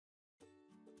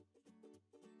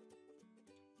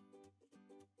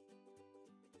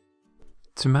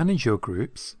To manage your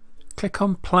groups, click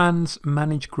on Plans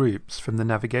Manage Groups from the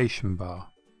navigation bar.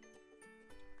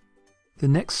 The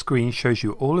next screen shows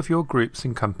you all of your groups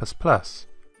in Compass Plus.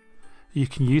 You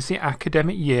can use the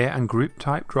academic year and group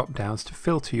type drop-downs to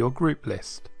filter your group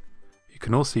list. You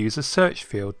can also use a search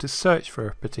field to search for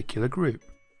a particular group.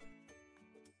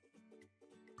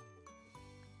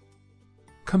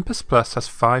 Compass Plus has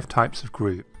 5 types of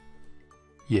group: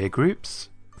 year groups,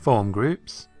 form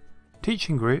groups,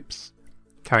 teaching groups,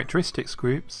 characteristics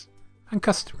groups, and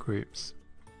custom groups.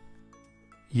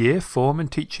 Year, form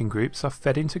and teaching groups are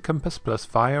fed into Compass Plus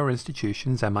via your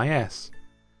institution's MIS.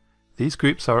 These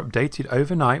groups are updated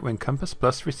overnight when Compass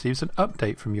Plus receives an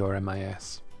update from your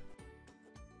MIS.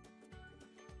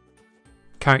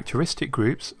 Characteristic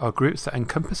groups are groups that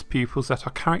encompass pupils that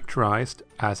are characterised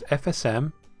as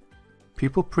FSM,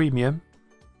 Pupil Premium,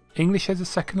 English as a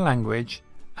Second Language,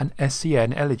 and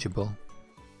SEN eligible.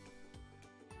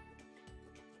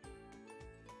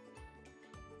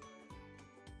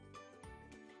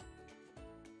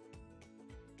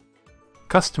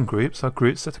 Custom groups are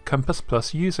groups that a Compass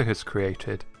Plus user has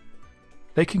created.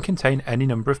 They can contain any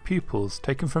number of pupils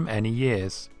taken from any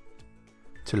years.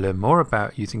 To learn more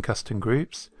about using custom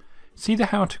groups, see the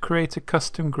How to Create a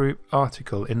Custom Group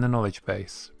article in the knowledge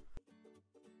base.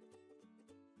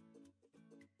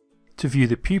 To view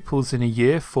the pupils in a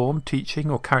year, form,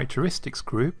 teaching or characteristics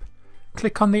group,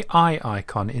 click on the eye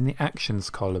icon in the Actions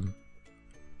column.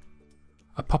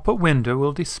 A pop-up window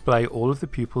will display all of the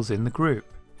pupils in the group.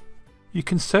 You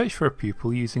can search for a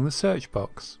pupil using the search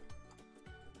box.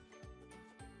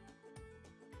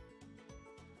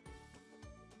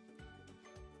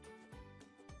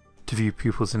 To view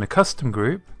pupils in a custom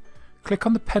group, click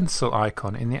on the pencil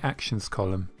icon in the Actions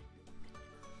column.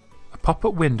 A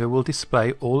pop-up window will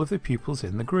display all of the pupils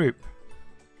in the group.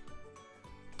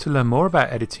 To learn more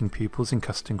about editing pupils in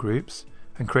custom groups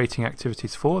and creating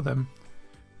activities for them,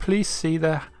 please see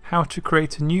the How to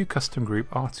Create a New Custom Group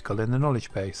article in the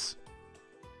knowledge base.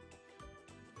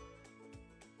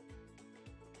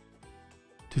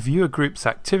 To view a group's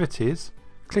activities,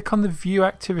 click on the View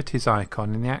Activities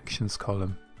icon in the Actions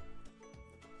column.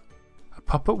 A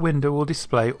pop-up window will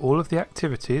display all of the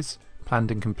activities, planned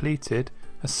and completed,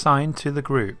 assigned to the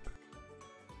group.